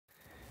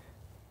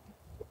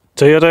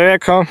Toyota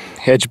Yaris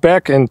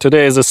hatchback, and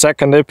today is the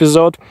second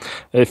episode.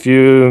 If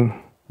you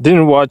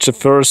didn't watch the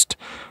first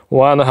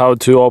one, how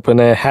to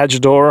open a hatch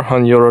door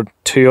on your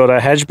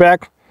Toyota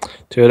hatchback,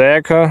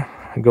 Toyota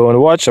Yaris, go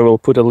and watch. I will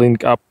put a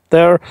link up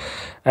there.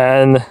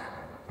 And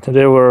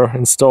today we're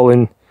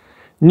installing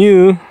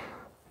new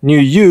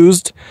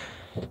used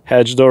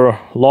hatch door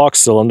lock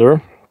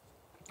cylinder,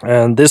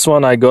 and this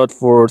one I got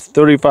for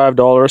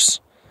 $35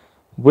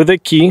 with a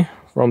key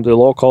from the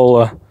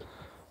local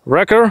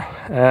wrecker.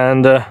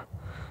 And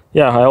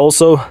yeah, I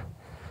also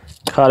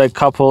got a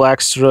couple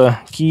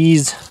extra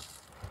keys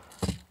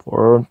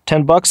for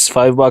 10 bucks,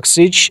 $5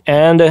 each.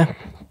 And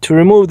to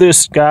remove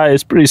this guy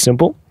is pretty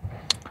simple.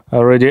 I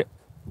already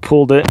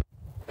pulled the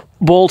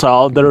bolt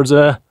out. There's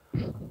a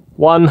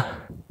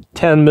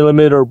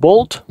 10mm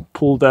bolt.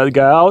 Pull that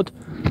guy out,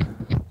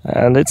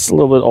 and it's a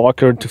little bit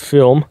awkward to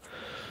film.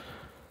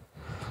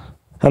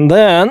 And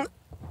then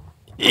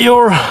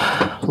your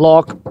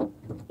lock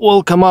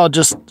will come out.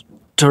 Just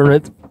turn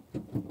it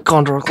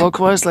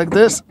counterclockwise like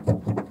this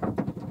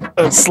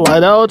and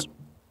slide out,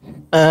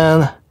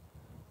 and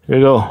here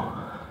you go.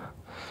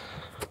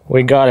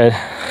 We got it.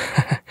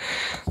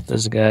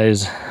 This guy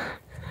is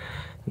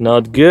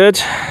not good,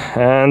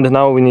 and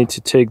now we need to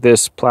take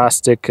this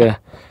plastic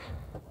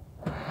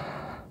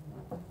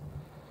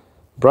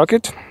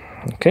bracket.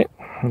 Okay,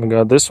 we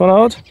got this one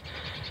out.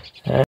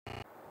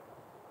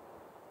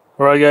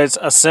 Alright guys,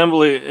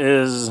 assembly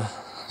is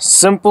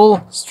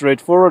simple,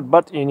 straightforward,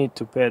 but you need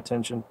to pay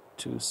attention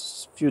to a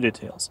few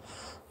details.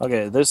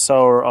 Okay, this is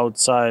our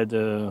outside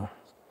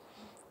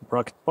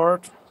bracket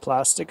part,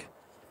 plastic.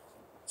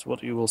 That's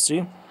what you will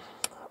see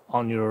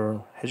on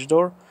your hatch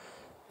door.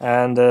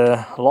 And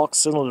lock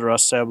cylinder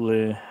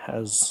assembly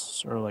has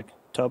sort of like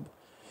tub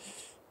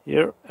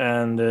here,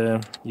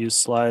 and you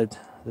slide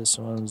this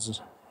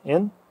one's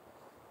in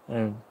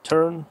and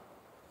turn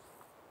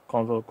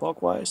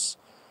counterclockwise,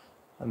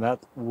 and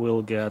that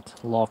will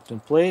get locked in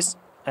place.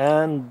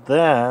 And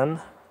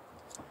then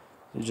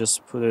you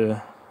just put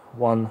a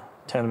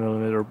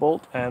 10mm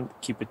bolt and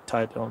keep it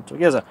tight on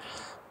together.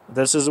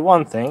 This is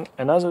one thing.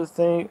 Another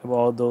thing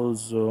about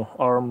those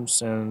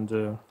arms and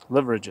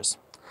leverages.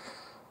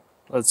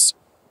 Let's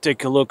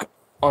take a look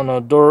on a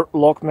door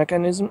lock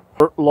mechanism.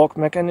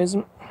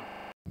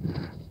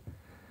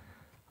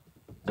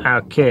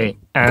 Okay,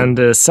 and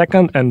the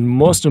second and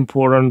most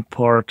important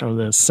part of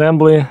the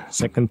assembly,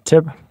 second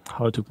tip,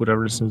 how to put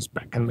everything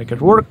back and make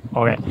it work.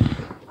 Okay,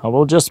 I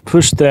will just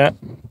push the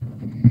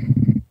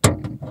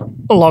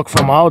lock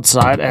from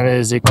outside, and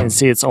as you can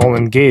see, it's all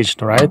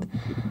engaged, right?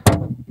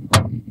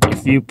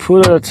 If you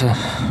put it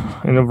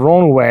in the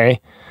wrong way,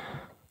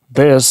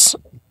 this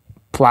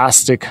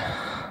plastic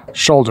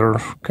shoulder,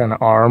 kind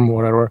of arm,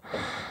 whatever,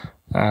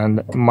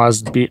 and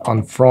must be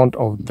on front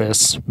of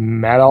this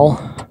metal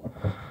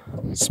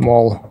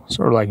small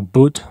sort of like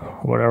boot,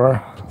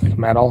 whatever, like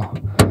metal,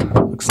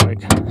 looks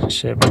like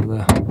shape of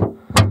the,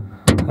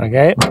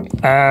 okay,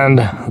 and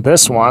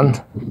this one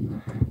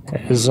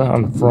is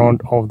on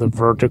front of the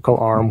vertical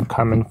arm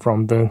coming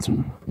from the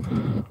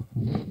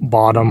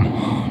bottom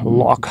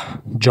lock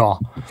jaw,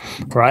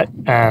 right?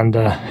 And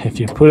if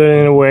you put it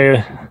in a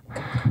way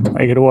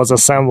like it was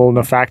assembled in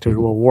the factory, it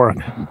will work,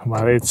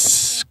 but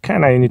it's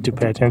kind of, you need to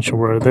pay attention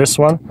where this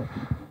one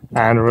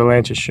and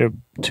relationship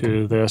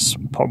to this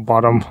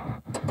bottom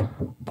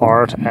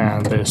part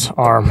and this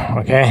arm.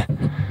 Okay,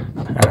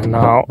 and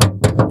now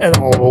it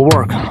all will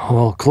work.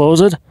 We'll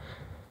close it.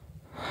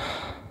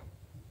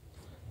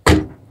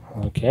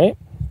 Okay,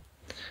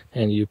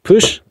 and you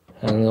push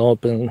and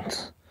open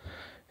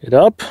it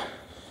up.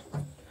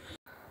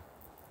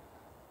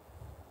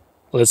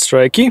 Let's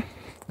try a key.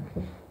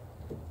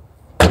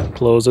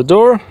 Close the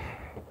door,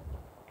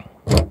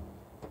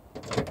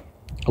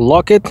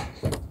 lock it.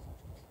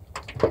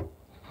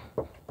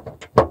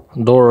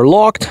 Door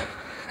locked.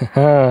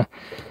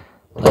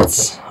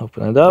 Let's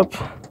open it up,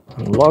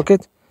 unlock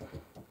it,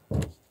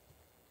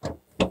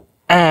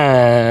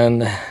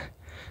 and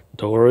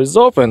door is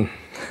open.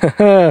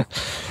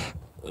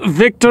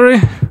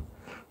 Victory!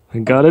 We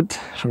got it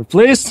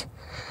replaced.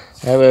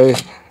 I have a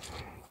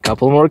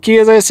couple more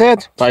keys, as I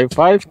said,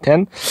 5,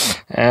 10,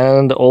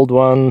 and the old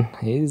one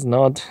is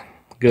not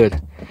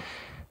good.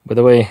 By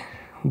the way,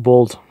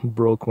 bolt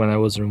broke when I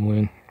was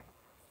removing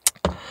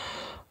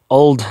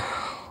old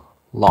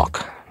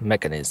lock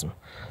mechanism.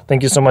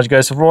 Thank you so much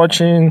guys for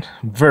watching.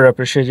 Very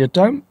appreciate your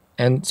time,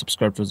 and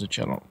subscribe to the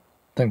channel.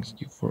 Thank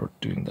you for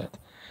doing that.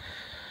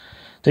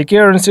 Take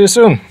care and see you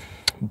soon.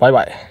 Bye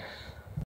bye.